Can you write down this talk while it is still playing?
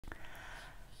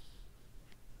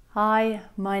Hi,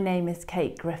 my name is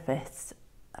Kate Griffiths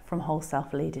from Whole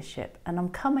Self Leadership, and I'm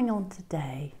coming on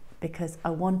today because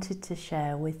I wanted to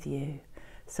share with you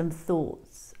some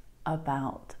thoughts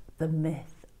about the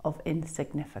myth of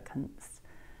insignificance.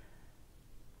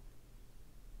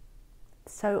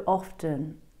 So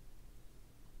often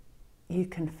you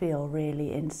can feel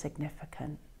really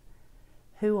insignificant.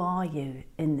 Who are you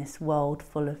in this world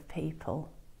full of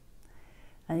people?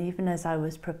 And even as I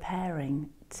was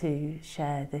preparing to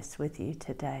share this with you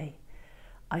today,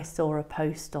 I saw a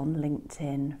post on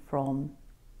LinkedIn from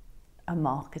a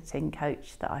marketing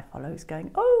coach that I follow who's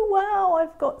going, "Oh wow,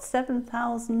 I've got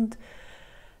 7,000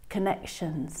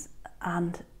 connections."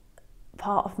 And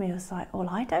part of me was like, well,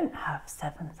 I don't have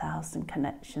 7,000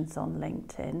 connections on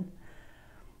LinkedIn.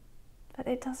 But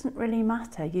it doesn't really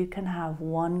matter. You can have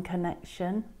one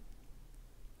connection,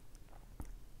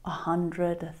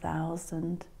 100,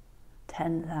 1,000,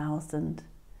 10,000.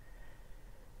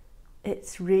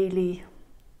 It's really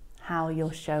how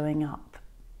you're showing up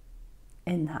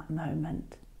in that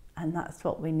moment, and that's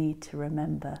what we need to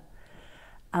remember.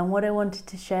 And what I wanted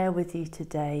to share with you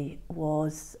today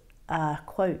was a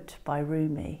quote by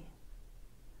Rumi,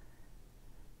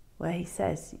 where he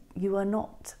says, "You are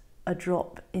not a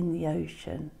drop in the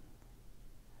ocean,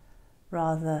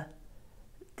 rather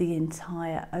the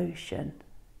entire ocean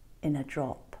in a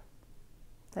drop."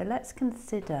 So let's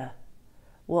consider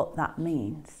what that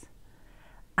means.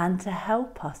 And to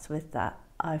help us with that,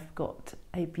 I've got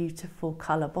a beautiful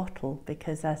colour bottle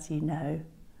because, as you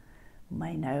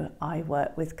may know, I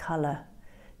work with colour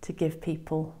to give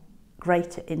people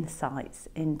greater insights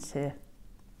into,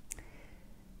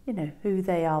 who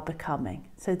they are becoming.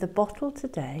 So the bottle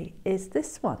today is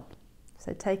this one.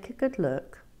 So take a good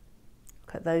look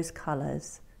at those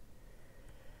colours.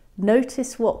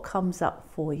 Notice what comes up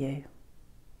for you,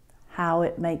 how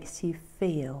it makes you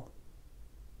feel,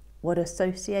 what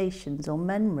associations or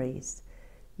memories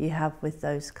you have with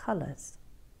those colours,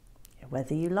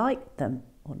 whether you like them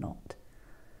or not.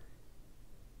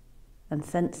 And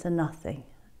censor nothing,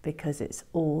 because it's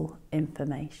all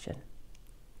information.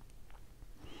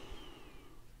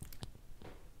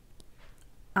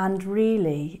 And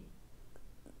really,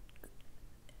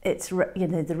 it's,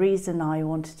 the reason I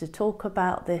wanted to talk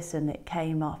about this and it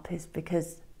came up is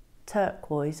because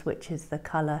turquoise, which is the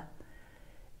colour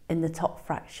in the top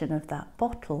fraction of that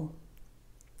bottle,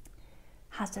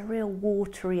 has a real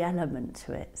watery element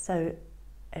to it. So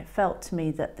it felt to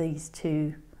me that these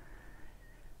two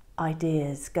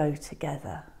ideas go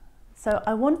together. So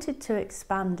I wanted to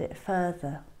expand it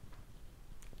further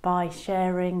by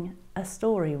sharing a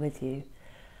story with you.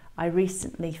 I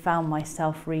recently found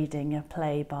myself reading a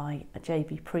play by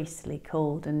J.B. Priestley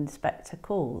called Inspector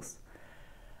Calls,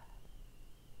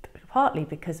 partly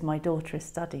because my daughter is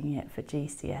studying it for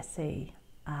GCSE,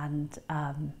 and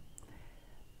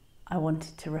I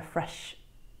wanted to refresh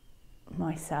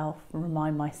myself and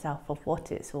remind myself of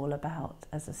what it's all about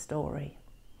as a story.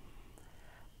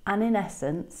 And in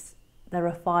essence, there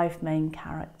are 5 main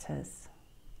characters.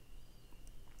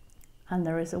 And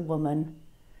there is a woman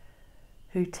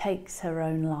who takes her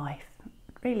own life,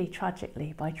 really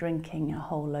tragically, by drinking a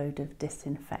whole load of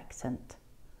disinfectant.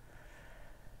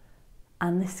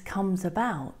 And this comes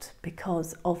about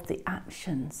because of the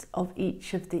actions of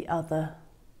each of the other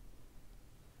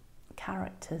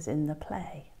characters in the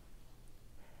play.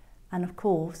 And of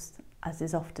course, as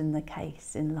is often the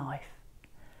case in life,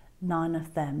 none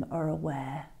of them are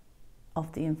aware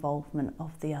of the involvement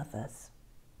of the others,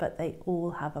 but they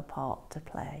all have a part to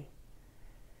play.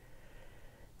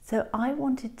 So I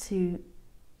wanted to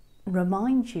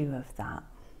remind you of that,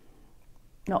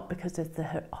 not because of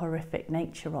the horrific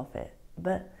nature of it,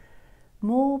 but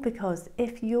more because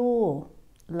if your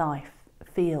life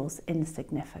feels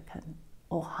insignificant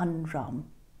or humdrum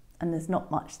and there's not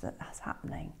much that's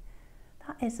happening,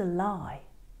 that is a lie.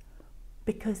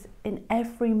 Because in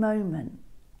every moment,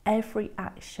 every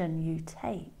action you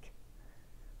take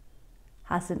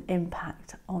has an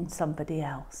impact on somebody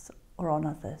else or on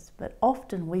others, but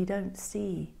often we don't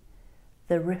see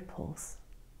the ripples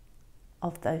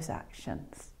of those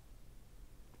actions.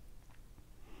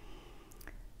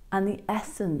 And the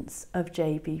essence of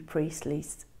J.B.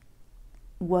 Priestley's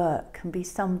work can be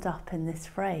summed up in this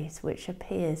phrase, which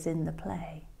appears in the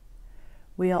play.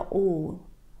 We are all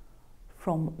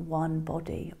from one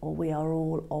body, or we are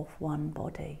all of one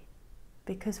body.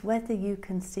 Because whether you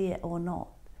can see it or not,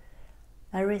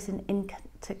 there is an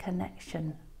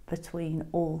interconnection between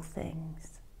all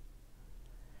things.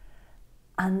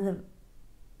 And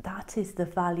that is the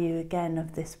value again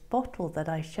of this bottle that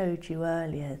I showed you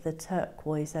earlier, the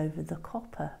turquoise over the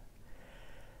copper.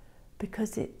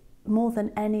 Because more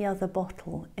than any other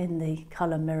bottle in the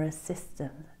colour mirror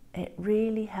system, it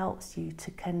really helps you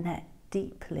to connect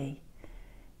deeply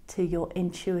to your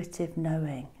intuitive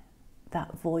knowing,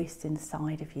 that voice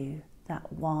inside of you,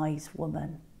 that wise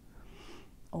woman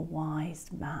or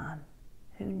wise man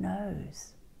who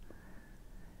knows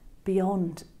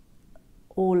beyond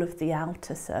all of the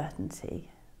outer certainty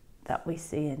that we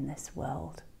see in this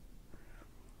world.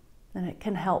 And it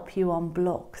can help you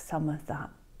unblock some of that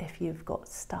if you've got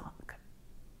stuck.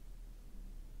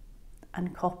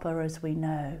 And copper, as we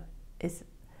know, is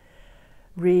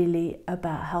really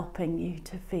about helping you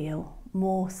to feel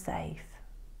more safe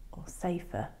or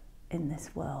safer in this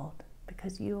world,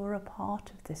 because you're a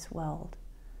part of this world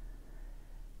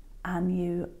and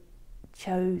you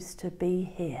chose to be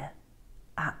here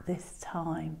at this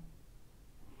time,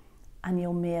 and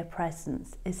your mere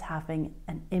presence is having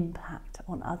an impact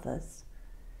on others.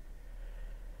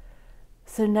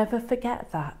 So never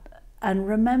forget that, and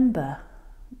remember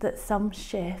that some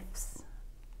shifts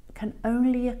can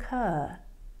only occur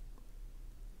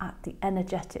at the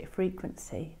energetic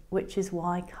frequency, which is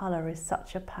why colour is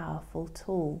such a powerful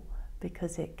tool,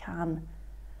 because it can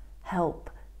help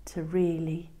to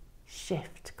really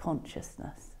shift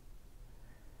consciousness.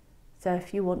 So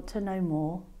if you want to know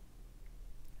more,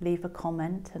 leave a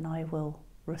comment and I will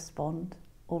respond,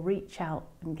 or reach out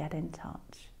and get in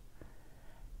touch.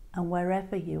 And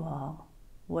wherever you are,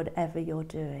 whatever you're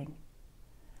doing,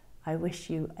 I wish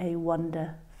you a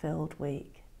wonder-filled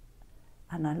week,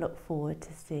 and I look forward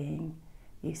to seeing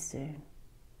you soon.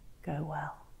 Go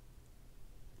well.